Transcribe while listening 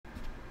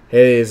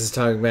Hey, this is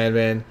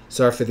MadMan.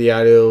 Sorry for the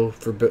audio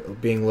for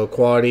being low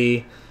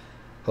quality.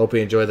 Hope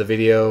you enjoy the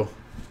video,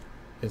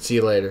 and see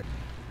you later.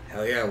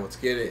 Hell yeah, let's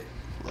get it.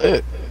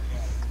 Lit.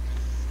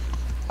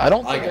 I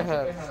don't think I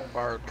have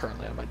borrowed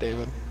currently on my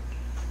David.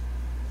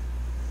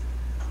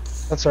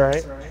 That's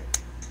alright.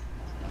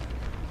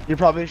 You're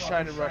probably just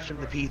trying to rush him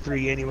to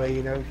P3 anyway,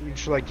 you know? You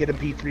should like get him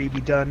P3, be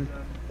done,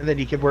 and then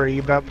you can worry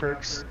about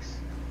perks.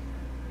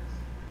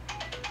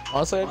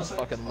 Honestly, I just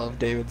fucking love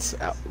David's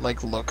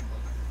look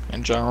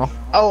in general.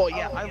 Oh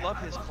yeah, I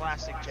love his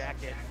classic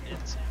jacket.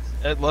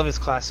 I love his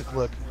classic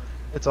look.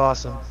 It's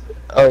awesome.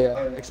 Oh yeah,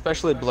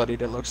 especially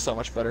bloodied, it looks so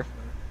much better.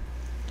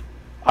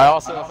 I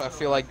also, if I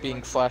feel like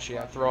being flashy,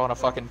 I throw on a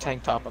fucking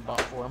tank top and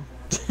bot for him.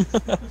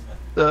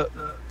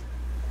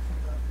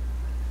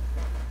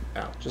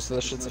 Just for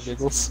the shits and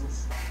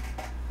giggles.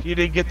 You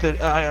didn't get the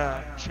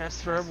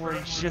chest for him where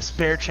he's just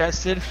bare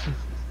chested?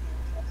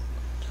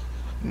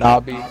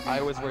 Nah, I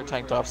always wear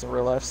tank tops in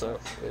real life, so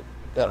I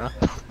don't know.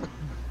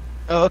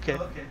 Oh, okay.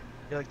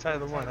 You're like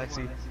Tyler 1, I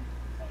see.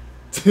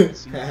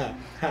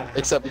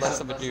 Except less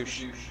of a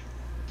douche.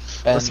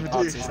 Less of a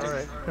douche,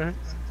 alright.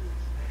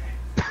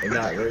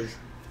 Not rage.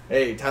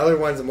 Hey, Tyler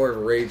 1's more of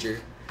a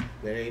rager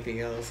than anything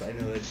else. I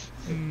know that.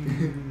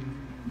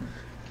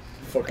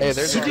 Fucking hey,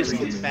 there's he just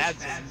gets mad.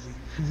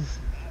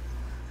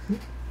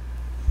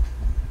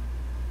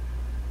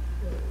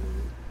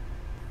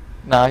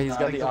 Nah, he's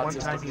got like the one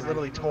time he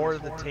literally tore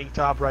the tank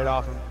top right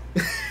off him.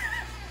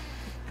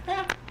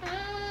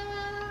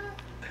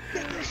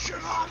 Get this shit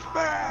off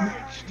me!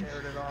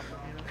 Tearing it off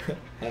him,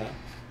 you know?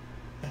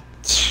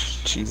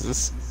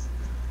 Jesus.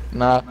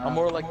 Nah, I'm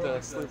more like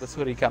the sleeveless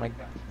hoodie kind of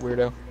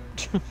weirdo.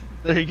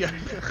 There you go.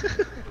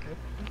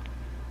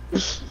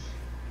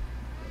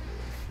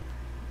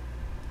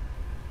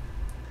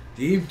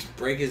 Did he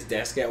break his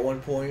desk at one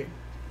point?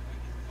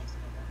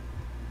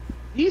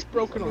 He's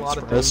broken a lot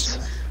of things.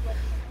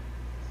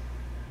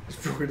 He's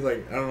broken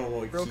like, I don't know,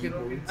 like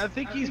Broken. I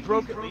think he's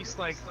broke at least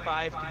like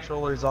 5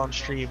 controllers on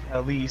stream,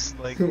 at least,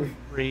 like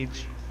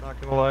rage, not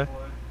gonna lie.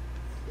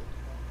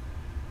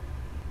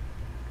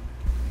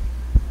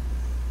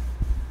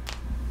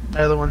 The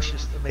other one's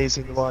just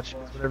amazing to watch.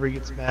 Whenever he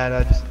gets mad,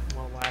 I just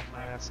want to laugh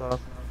my ass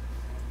off.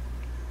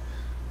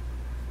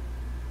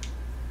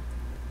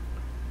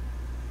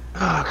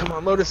 Ah, come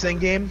on, Lotus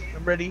Endgame.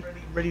 I'm ready.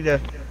 I'm ready to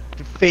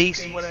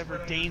face whatever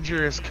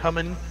danger is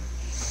coming.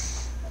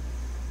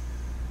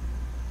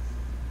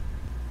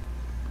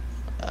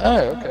 Oh,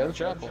 okay, the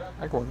chapel.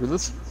 I can work with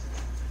this.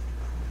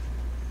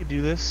 You can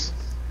do this.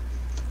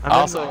 I'm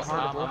a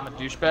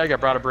douchebag. I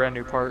brought a brand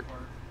new part.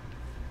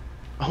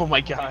 Oh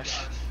my gosh.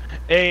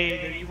 Hey,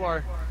 there you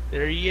are.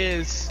 There he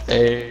is.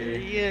 Hey. There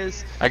he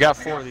is. I got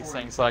 4 of these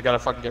things, so I gotta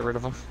fucking get rid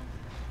of them.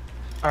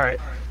 Alright.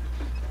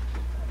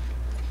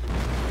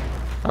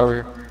 Over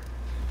here.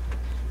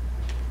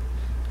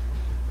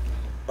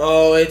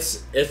 Oh,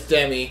 it's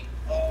Demi.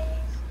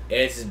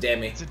 It's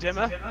Demi. It's a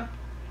demo?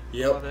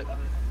 Yep. Love it.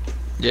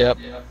 Yep.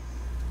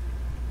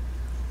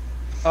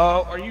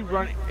 Oh, are you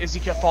running? Is he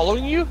kept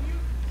following you?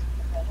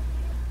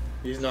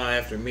 He's not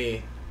after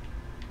me,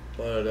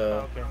 but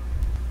Okay.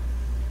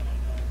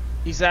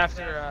 He's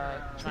after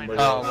China.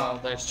 Oh, well,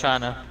 there's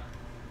China.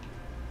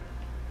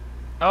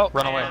 Oh,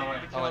 Run away.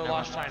 The killer never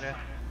lost mind. China.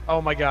 Oh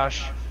my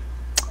gosh.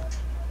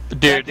 Dude,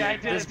 That guy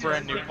this did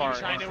brand new it. part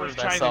China was improved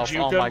trying myself. to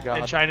juke Oh him, my god.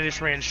 and China just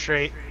ran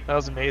straight. That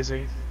was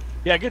amazing.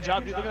 Yeah, good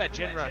job, dude. Look at that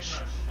gen rush.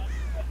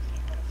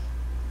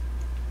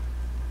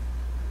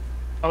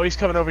 Oh, he's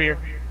coming over here.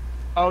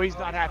 Oh, he's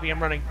not happy.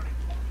 I'm running.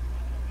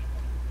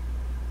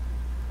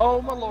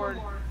 Oh my lord.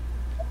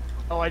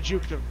 Oh, I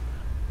juked him.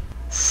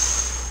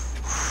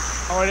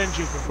 Oh, I didn't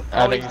juke him.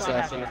 I Oh, think he's he's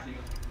not after happy. you.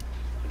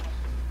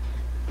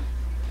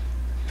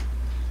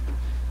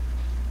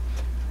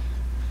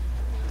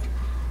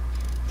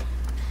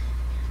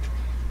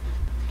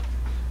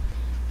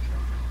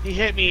 He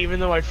hit me even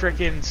though I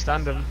freaking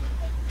stunned him.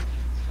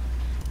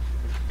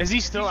 Is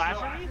he still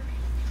after me?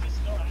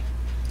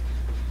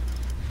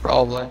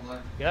 Probably.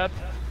 Yep.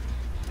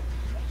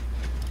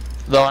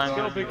 Though I'm Let's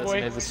go, gonna big do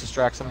boy. this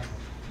distracts him.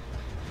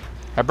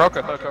 I broke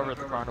a hook over at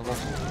the carnival.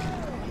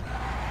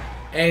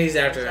 and he's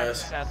after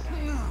us. Seth.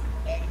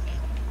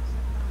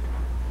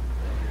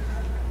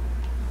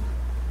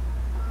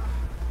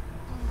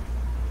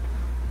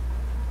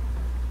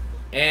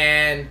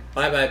 And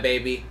bye bye,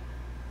 baby.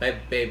 Bye,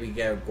 baby,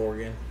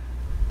 Gorgon.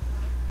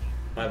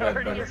 Bye bye,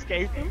 Already butter.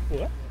 escaped him?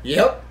 What?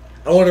 Yep.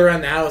 I went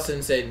around the house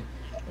and said,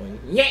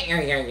 yeah,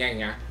 yeah, yeah, yeah,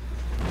 yeah.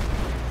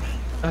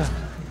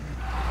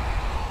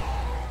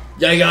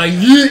 Yeah, yeah,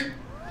 yeah.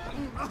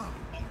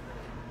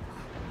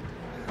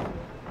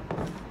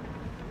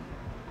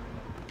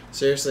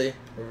 Seriously,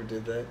 whoever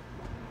did that?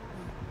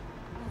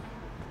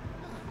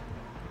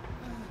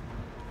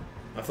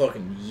 I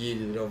fucking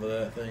yeeted over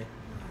that thing.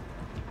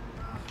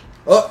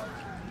 Oh!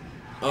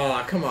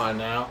 Oh, come on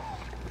now.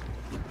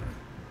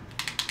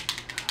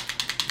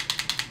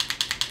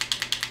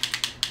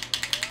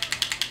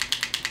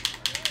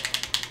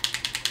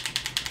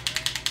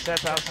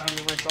 Seth, I was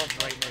leaving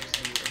myself right next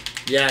to you.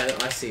 Yeah,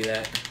 I see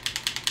that.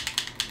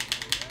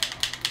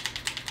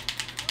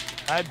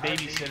 I'd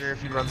babysitter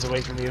if he runs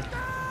away from you.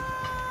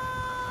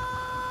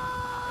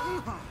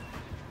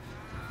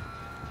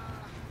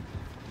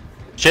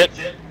 Shit.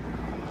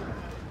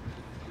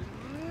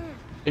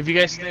 If you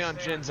guys stay on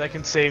Jins, I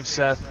can save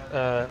Seth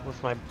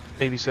with my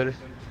babysitter.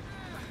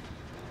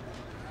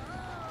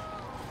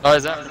 Oh,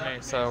 is that for me?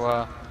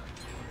 So,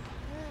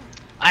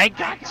 I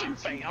got you,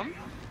 fam.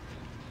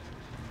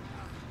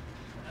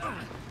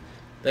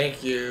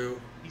 Thank you.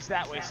 He's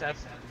that way,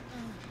 Seth.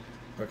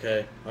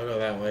 Okay, I'll go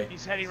that way.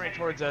 He's heading right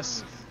towards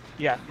us.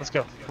 Yeah, let's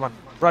go. Come on.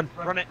 Run.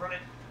 Run it.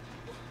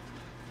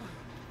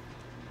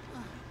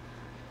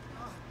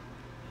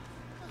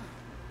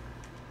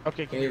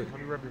 Okay, Can you let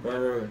me rub your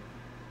butt.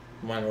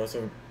 Come on,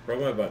 also rub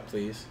my butt,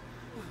 please.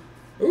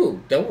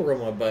 Ooh, double rub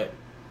my butt.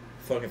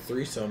 Fucking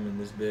threesome in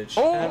this bitch.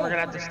 Oh! And then we're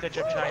gonna have to stitch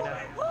up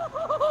China.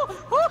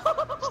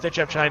 Stitch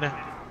up China.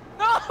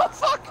 No,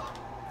 fuck!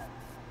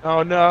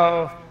 Oh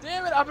no.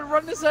 Damn it, I've been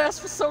running his ass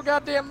for so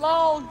goddamn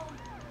long.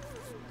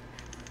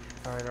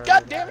 Alright,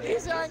 God damn it,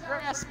 he's on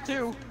grass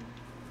too.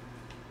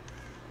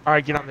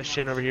 Alright, get on this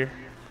shit over here.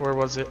 Where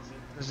was it?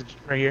 Is it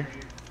right here?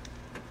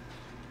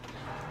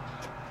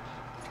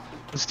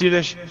 Let's do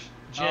this.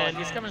 Jen.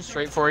 He's coming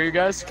straight for you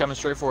guys. Coming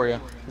straight for you.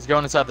 He's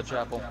going inside the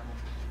chapel.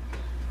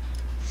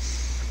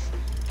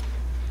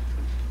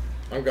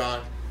 I'm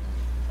gone.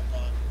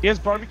 He has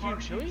barbecue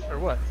and chili or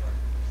what?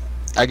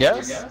 I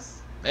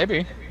guess.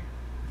 Maybe.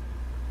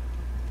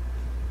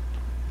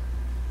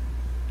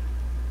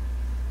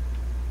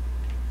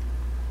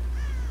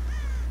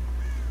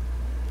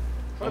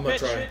 I'm gonna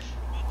try.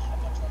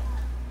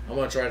 I'm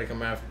gonna try to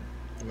come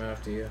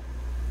after you.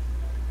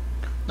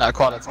 Nah,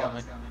 Quadet's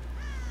coming.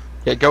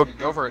 Yeah, go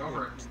for it.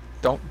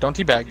 Don't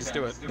teabag, just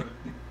do it.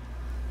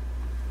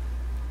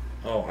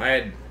 Oh, I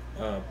had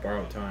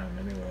borrowed time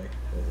anyway.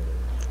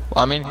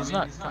 Well, I mean, he's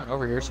not coming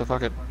over here, so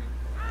fuck it.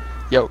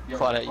 Yo,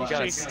 Claudette, you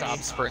gotta stop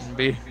sprinting,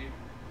 B.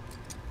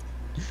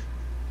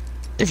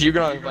 If you're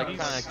gonna, like,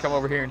 kinda come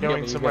over here and Going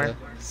heal me, somewhere. you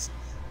gotta...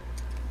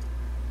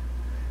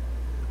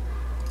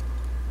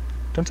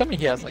 Don't tell me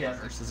he has, like,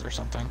 nurses or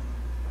something.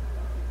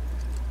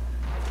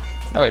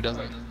 No, he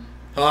doesn't.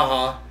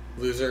 Haha,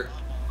 loser.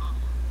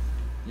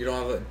 You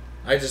don't have a...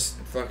 I just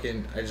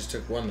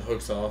took one of the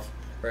hooks off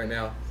right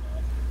now.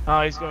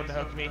 Oh, he's going to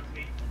hook me.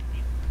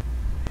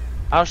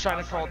 I was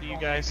trying to call to you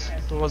guys.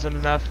 It wasn't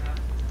enough.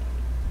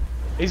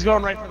 He's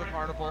going right for the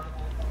carnival.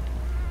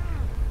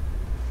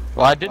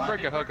 Well, I did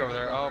break a hook over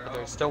there. Oh, but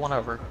there's still one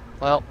over.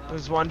 Well,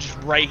 There's one just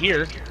right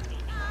here.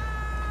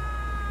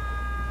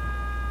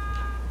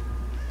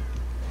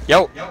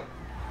 yo!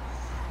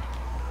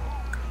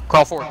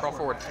 Crawl forward, crawl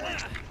forward.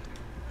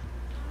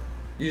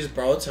 You just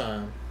borrowed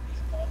time.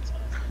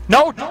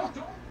 No, don't!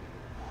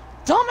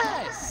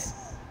 Dumbass!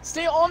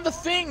 Stay on the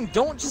thing!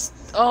 Don't just...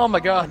 Oh my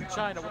god,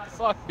 China, what the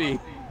fuck, B?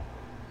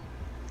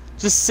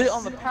 Just sit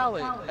on the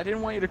pallet. I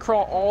didn't want you to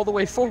crawl all the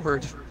way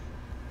forward.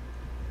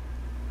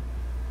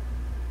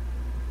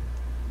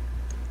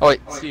 Oh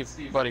wait,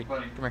 Steve, buddy.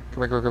 Come here.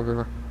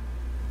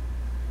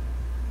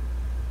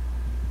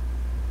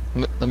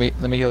 Let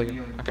me heal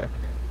you. Okay.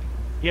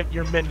 Yep,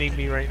 you're mending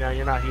me right now.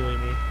 You're not healing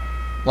me.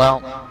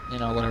 Well, you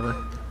know,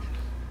 whatever.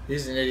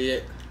 He's an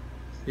idiot.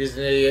 He's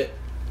an idiot.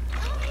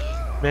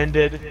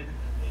 Mended.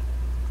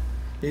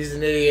 He's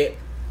an idiot.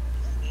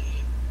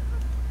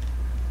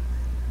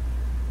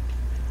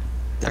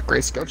 That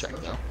great skill check,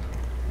 though.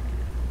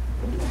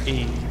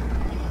 E.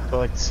 I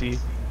like to see.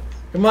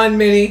 Come on,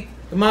 Minnie.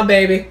 Come on,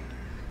 baby.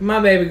 Come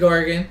on, baby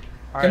Gorgon.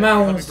 Come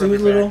on,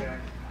 stupid little.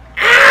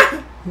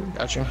 Ah!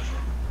 Gotcha.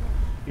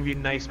 Give you a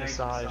nice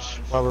massage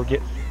while we're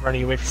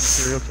running away from the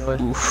serial killer.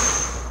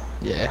 Oof.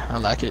 Yeah, I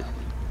like it.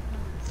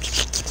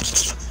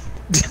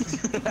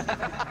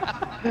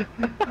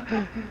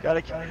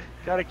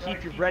 gotta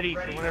keep you ready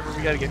for whenever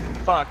we gotta get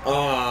fucked.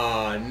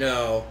 Oh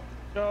no.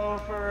 Go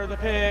for the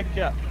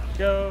pickup.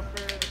 Go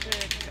for the pickup.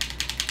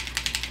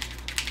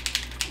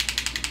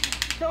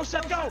 Go,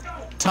 Seth, go!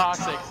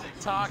 Toxic.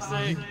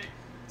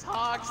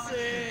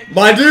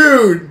 My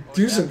dude!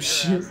 Do some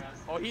shit.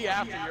 Oh, he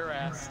after your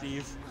ass,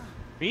 Steve.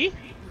 Me?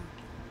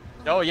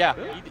 Oh yeah,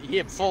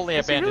 he fully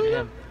abandoned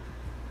him.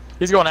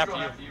 He's going after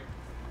you.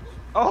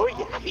 Oh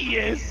yeah, he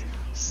is!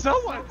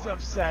 Someone's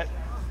upset.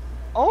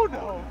 Oh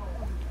no.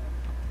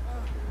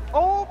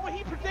 Oh, but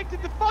he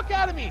predicted the fuck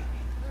out of me.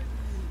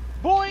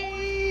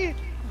 Boy!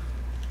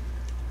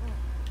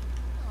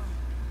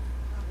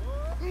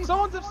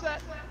 Someone's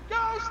upset.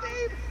 Go,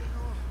 Steve!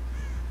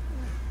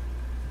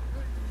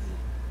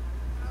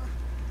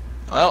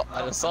 Well,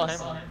 I just saw him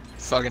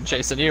fucking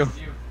chasing you.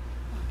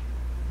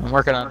 I'm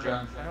working on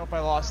John. I hope I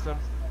lost him.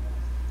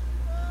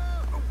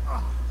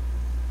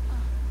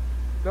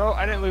 No,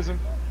 I didn't lose him.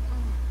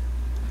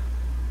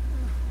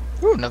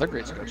 Ooh, another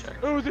great skill check.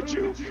 Oh, the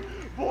juke!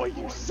 Boy,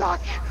 you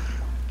suck!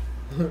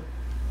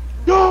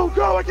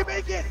 Go, I can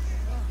make it!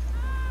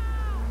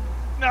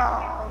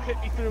 No, hit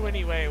me through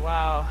anyway,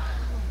 wow.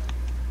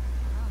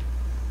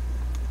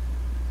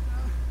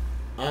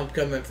 I'm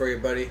coming for you,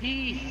 buddy.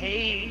 He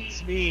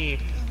hates me.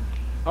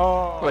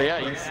 Oh, Well, yeah,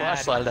 you bad.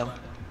 flashlighted him.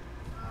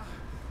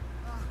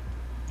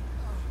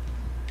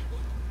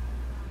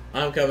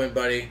 I'm coming,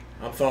 buddy.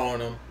 I'm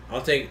following him.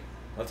 I'll take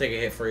a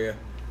hit for you.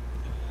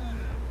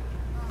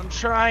 I'm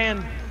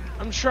trying.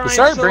 I'm trying. He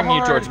started so bringing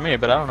hard. you towards me,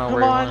 but I don't know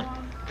where he went.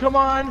 Come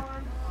on.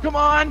 Come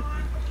on.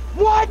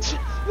 What?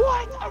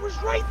 What? I was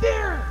right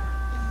there.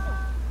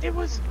 It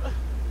was.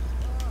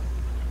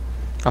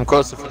 I'm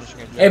close to finishing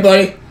it. Hey,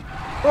 buddy.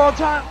 All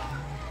time.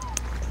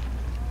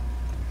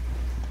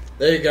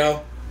 There you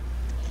go.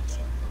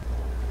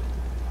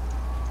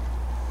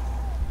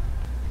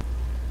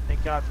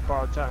 Thank God for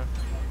borrowed time.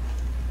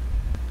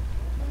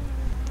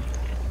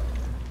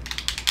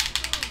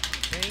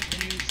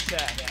 Thank you,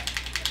 Seth.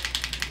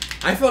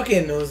 I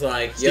fucking was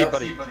like, Steve, yep.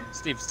 buddy.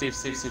 Steve.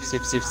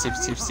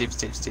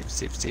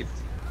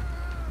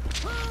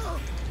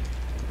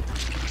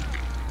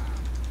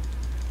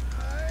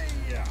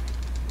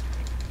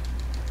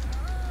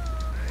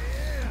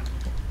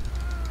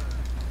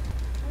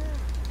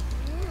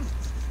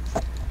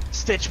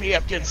 Stitch me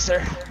up, good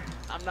sir.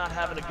 I'm not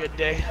having a good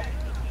day.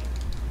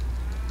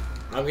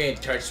 I'm getting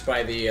touched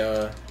by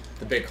the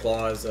big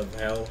claws of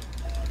hell.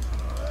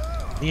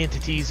 The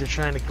entities are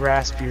trying to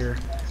grasp your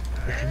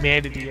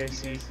humanity, I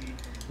see.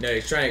 No,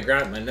 he's trying to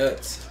grab my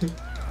nuts.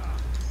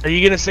 Are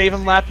you gonna save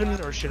him, Lappin,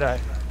 or should I?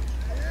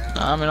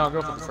 I mean, I'll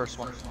go for the first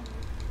one.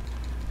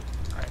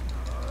 Alright.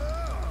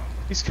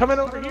 He's coming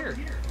over here.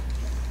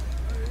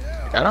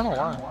 I don't know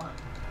why.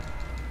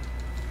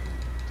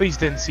 Please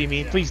didn't see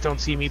me. Please don't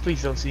see me.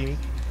 Please don't see me.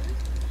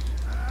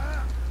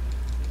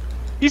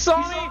 He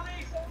saw me!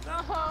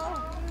 No!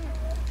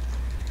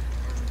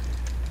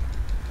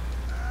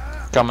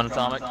 Coming,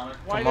 Atomic.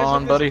 Why Come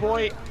on, buddy.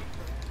 Why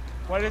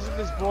doesn't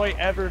this boy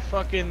ever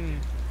fucking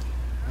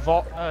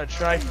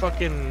try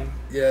fucking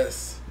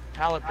Yes.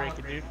 pallet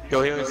breaking, dude?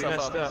 Go heal He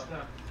yourself messed up.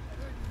 up.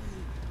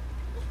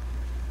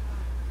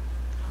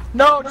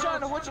 No,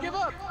 China, what'd you give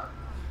up?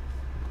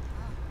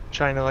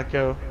 Trying to let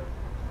go.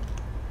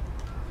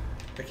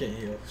 I can't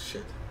heal.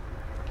 Shit.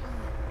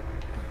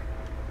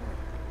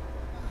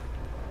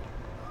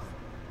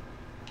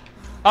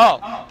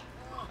 Oh.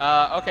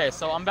 Okay,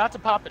 so I'm about to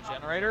pop a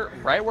generator.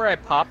 Right where I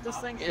pop this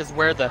thing is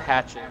where the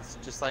hatch is,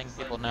 just letting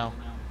people know.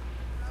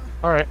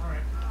 Alright.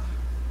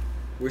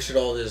 We should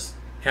all just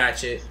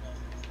hatch it.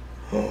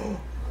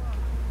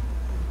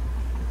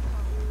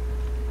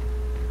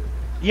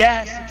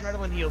 Yes!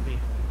 Adrenaline healed me.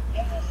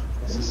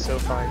 This is so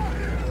fine.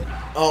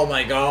 Oh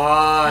my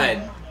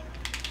god.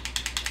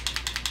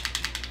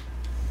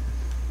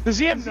 Does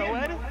he have no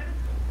ed?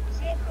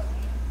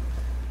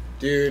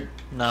 Dude.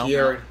 No.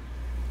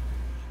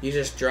 You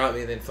just dropped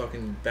me and then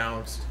fucking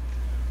bounced.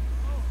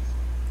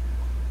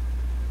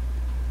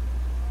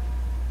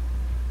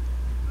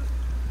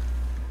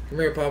 Come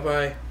here,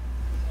 Popeye.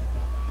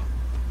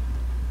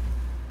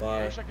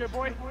 Bye. Is that good,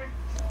 boy?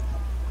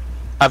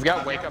 I've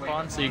got wake up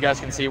on so you guys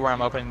can see where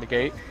I'm opening the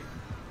gate.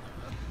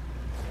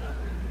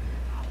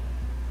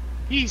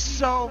 He's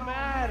so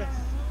mad!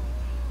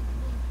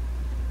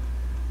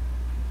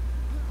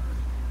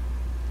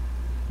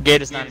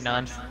 Gate is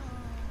 99.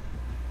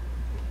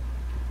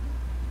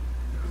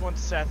 He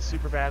wants Seth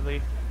super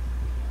badly.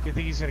 You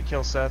think he's gonna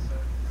kill Seth?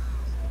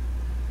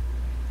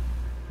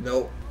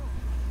 Nope.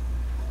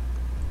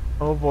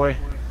 Oh boy.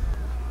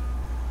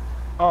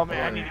 Oh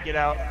man, I need to get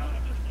out.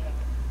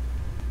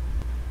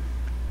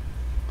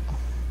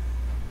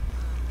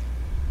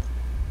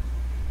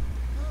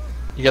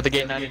 You got the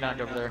gate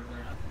 99 over there.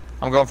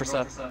 I'm going for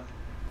Seth.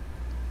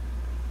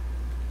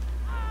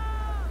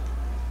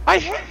 I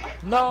hit!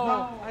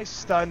 No! I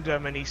stunned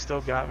him and he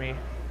still got me.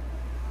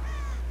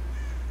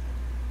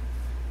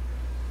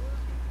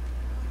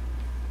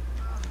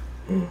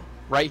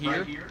 Right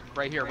here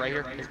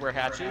is where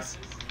hatch is.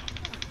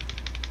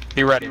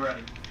 Be ready.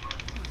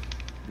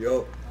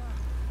 Yup.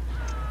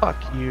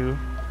 Fuck you.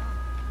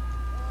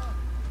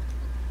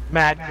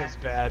 Madman's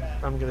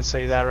bad. I'm gonna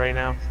say that right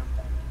now.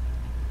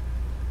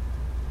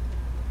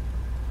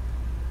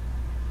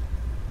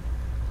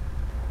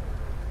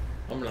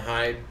 I'm gonna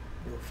hide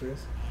real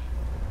fast.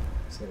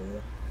 So,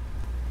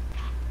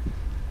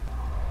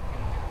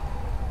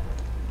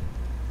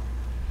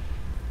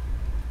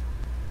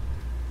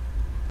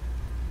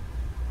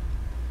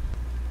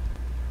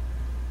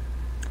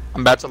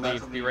 I'm about to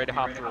leave. Be ready to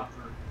hop through.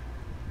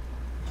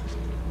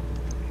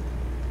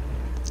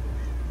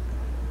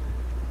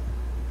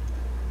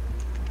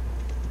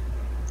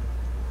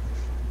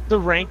 The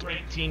rank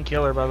 18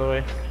 killer, by the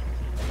way.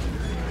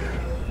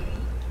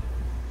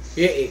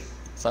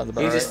 Sounds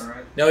about he right. just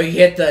no. He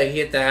hit the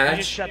You just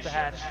hatch. shut the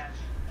hatch.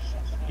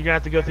 You're gonna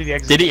have to go through the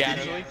exit. Did he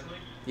actually?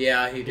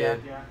 Yeah, he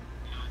did.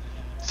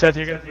 Seth,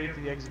 you're gonna leave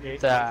through the exit gate.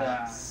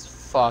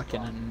 That's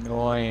fucking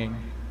annoying.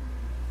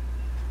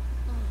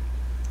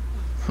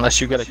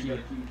 Unless you got a key.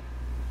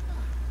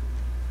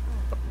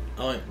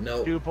 Oh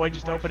no. Do it, boy.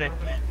 Just open it.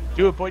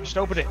 Do it, boy. Just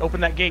open it.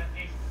 Open that gate.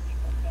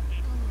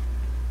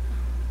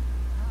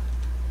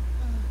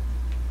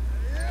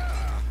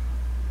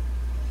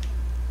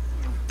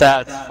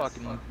 That's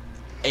fucking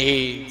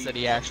AIDS that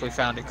he actually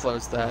found and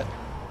closed that.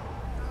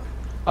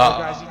 Oh,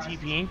 guys, he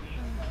TPing.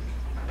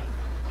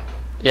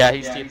 Yeah,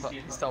 he's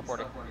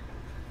teleporting.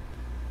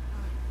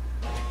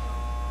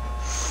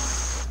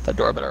 That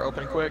door better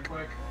open quick. Go,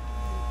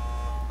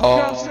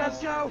 Oh.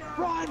 Seth, go!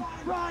 Run!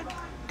 Run!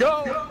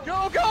 Go!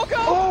 Go! Go! Go!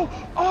 Oh!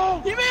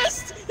 Oh! He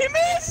missed! He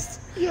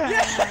missed! Yeah!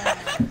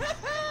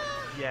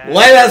 Yeah!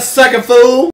 Lay that sucker, fool!